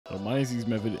So my name is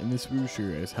Method, and this video will show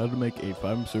you guys how to make a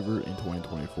Fivem server in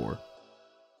 2024.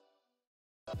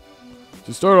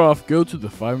 To start off, go to the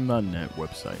Fivem.net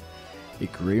website,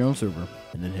 hit create your own server,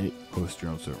 and then hit host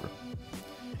your own server.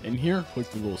 And here,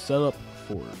 click the little setup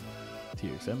for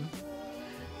TXM,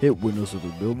 hit Windows Server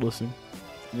build listing,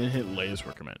 and then hit latest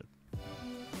recommended.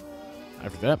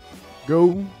 After that,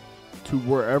 go to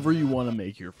wherever you want to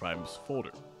make your Fivem's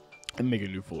folder and make a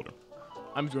new folder.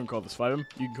 I'm just going to call this Fivem.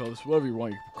 You can call this whatever you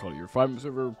want. You can call it your Fivem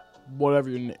server, whatever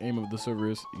your name of the server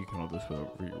is. You can call this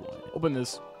whatever you want. Open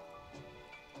this,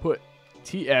 put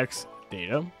TX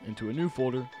data into a new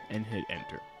folder, and hit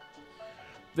enter.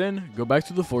 Then go back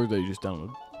to the folder that you just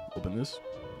downloaded. Open this,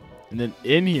 and then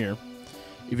in here,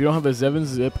 if you don't have a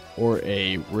 7-zip or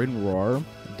a WinRAR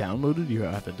downloaded, you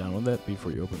have to download that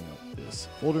before you open up this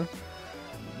folder.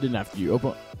 Then after you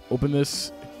open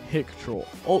this, hit Control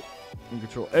Alt and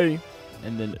Control A,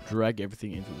 and then drag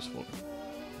everything into this folder.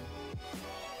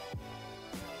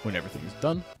 When everything is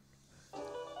done,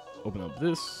 open up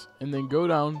this, and then go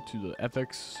down to the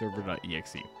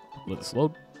fxserver.exe. Let this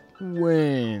load.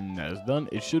 When that is done,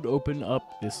 it should open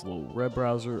up this little web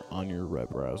browser on your web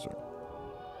browser,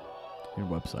 your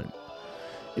website.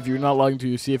 If you're not logged into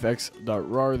your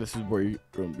cfx.rar, this is where you're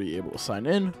going to be able to sign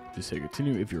in. Just hit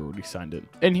continue if you're already signed in.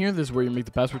 And here, this is where you make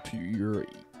the password to your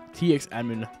TX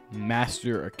admin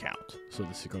master account. So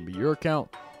this is going to be your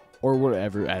account or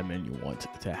whatever admin you want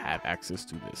to have access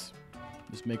to this.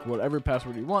 Just make whatever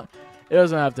password you want. It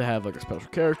doesn't have to have like a special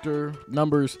character,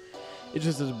 numbers. It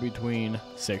just is between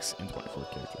 6 and 24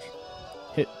 characters.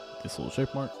 Hit this little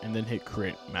check mark and then hit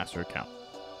create master account.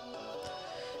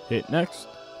 Hit next.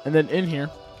 And then in here,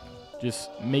 just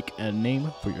make a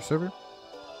name for your server.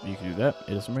 You can do that.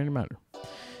 It doesn't really matter.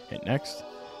 Hit next.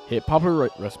 Hit popular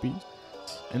recipes.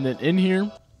 And then in here,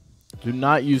 do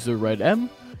not use the red M.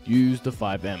 Use the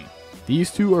 5M.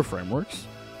 These two are frameworks.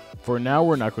 For now,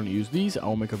 we're not going to use these.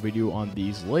 I'll make a video on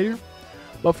these later.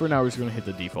 But for now, we're just going to hit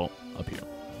the default up here.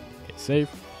 Hit save.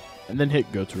 And then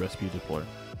hit go to recipe deploy.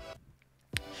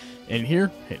 In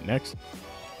here, hit next.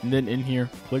 And then in here,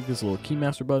 click this little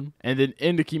keymaster button. And then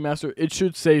in the keymaster, it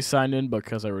should say sign in, but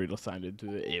because I already signed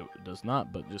into it, it does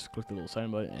not. But just click the little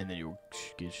sign button, and then you'll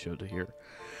get showed to here.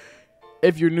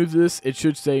 If you're new to this, it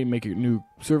should say make a new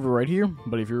server right here.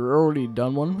 But if you're already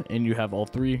done one, and you have all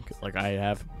three, like I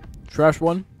have, trash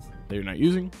one that you're not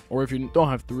using. Or if you don't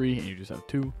have 3 and you just have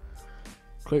 2,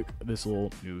 click this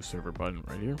little new server button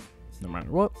right here, no matter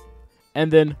what.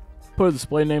 And then put a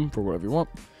display name for whatever you want.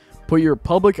 Put your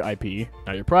public IP,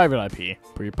 not your private IP.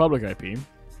 Put your public IP.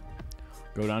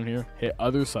 Go down here, hit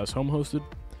other/home hosted,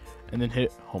 and then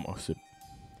hit home hosted.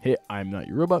 Hit I'm not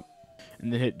your robot,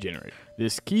 and then hit generate.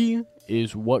 This key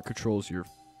is what controls your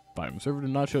Fivem server. Do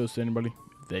not show this to anybody.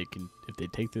 If they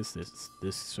take this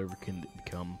server can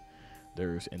become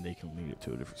theirs, and they can lead it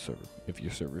to a different server. If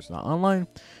your server is not online,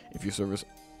 if your server is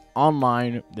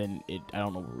online, then I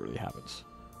don't know what really happens.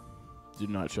 Do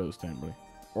not show this to anybody.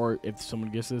 Or if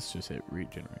someone gets this, just hit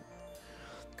regenerate.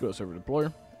 Go to server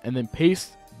deployer, and then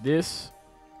paste this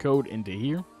code into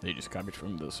here. They just copied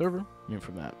from the server,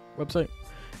 from that website,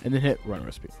 and then hit run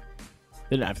recipe.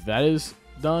 Then after that is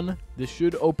done, this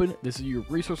should open. This is your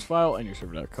resource file and your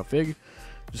server.config.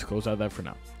 Just close out that for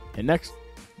now. And next,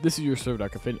 this is your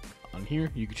server.config on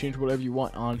here. You can change whatever you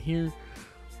want on here.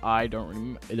 It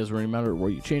doesn't really matter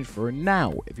what you change for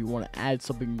now. If you want to add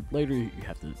something later, you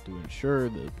have to do ensure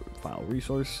the file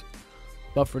resource.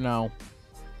 But for now,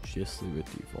 just leave it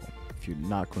default. If you're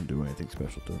not going to do anything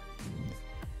special to it,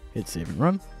 hit save and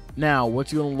run. Now,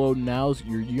 what's going to load now is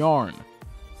your yarn.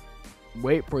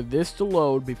 Wait for this to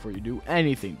load before you do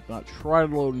anything. Do not try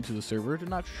to load into the server. Do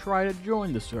not try to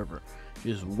join the server.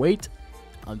 Just wait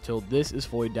until this is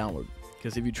fully downloaded.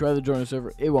 Because if you try to join the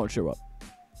server, it won't show up.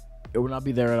 It will not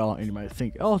be there at all, and you might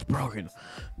think, oh, it's broken.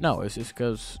 No, it's just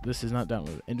because this is not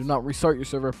downloaded. And do not restart your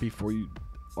server before you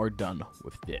are done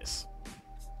with this.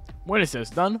 When it says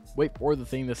done, wait for the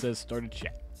thing that says started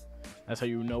chat. That's how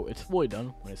you know it's fully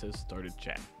done, when it says started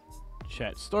chat.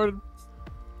 Chat started.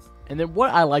 And then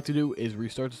what I like to do is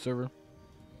restart the server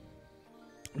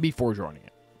before joining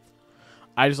it.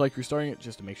 I just like restarting it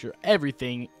just to make sure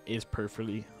everything is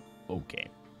perfectly okay.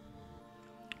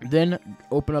 Then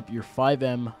open up your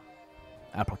Fivem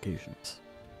applications.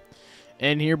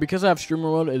 And here, because I have streamer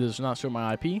mode, it does not show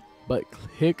my IP, but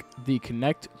click the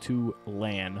connect to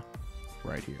LAN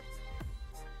right here.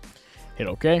 Hit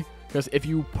OK, because if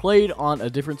you played on a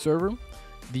different server,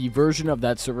 the version of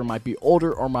that server might be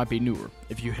older or might be newer.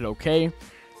 If you hit OK,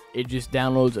 it just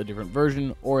downloads a different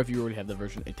version, or if you already have the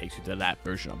version, it takes you to that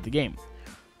version of the game.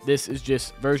 This is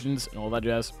just versions and all that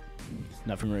jazz.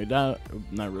 Not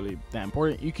really that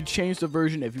important. You can change the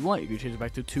version if you want. You can change it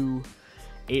back to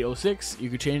 2.806. You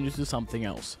could change it to something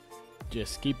else.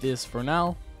 Just keep this for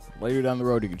now. Later down the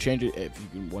road, you can change it. If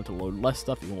you want to load less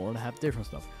stuff, you want to have different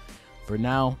stuff. For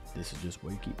now, this is just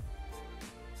what you keep.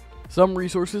 Some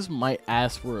resources might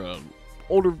ask for an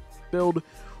older build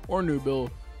or a new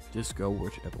build. Just go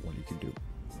whichever one you can do.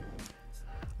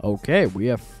 Okay, we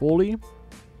have fully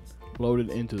loaded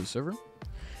into the server.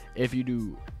 If you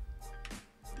do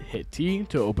hit T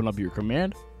to open up your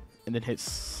command, and then hit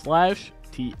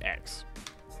 /TX.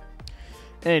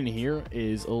 And here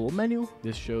is a little menu.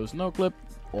 This shows no clip,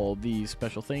 all these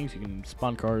special things. You can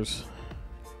spawn cars.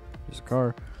 There's a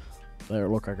car. There,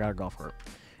 look, I got a golf cart.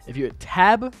 If you hit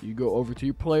tab, you go over to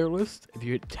your player list. If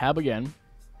you hit tab again,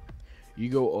 you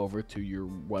go over to your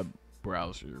web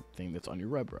browser thing that's on your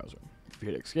web browser. If you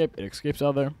hit escape, it escapes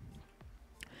out there.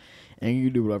 And you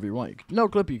can do whatever you want. You can no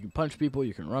clip, you can punch people,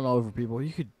 you can run all over people,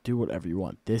 you could do whatever you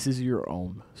want. This is your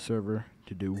own server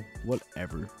to do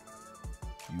whatever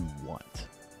you want.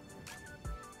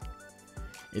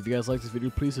 If you guys like this video,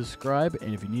 please subscribe,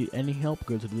 and if you need any help,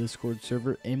 go to the Discord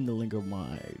server in the link of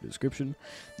my description.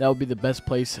 That will be the best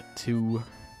place to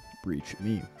reach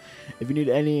me. If you need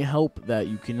any help that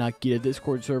you cannot get a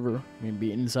Discord server,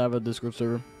 maybe inside of a Discord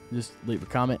server, just leave a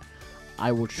comment.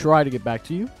 I will try to get back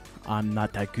to you. I'm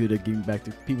not that good at getting back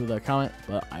to people that comment,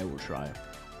 but I will try.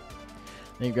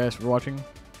 Thank you guys for watching.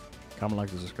 Comment, like,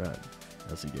 and subscribe.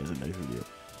 I'll see you guys in the next video.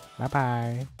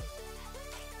 Bye-bye.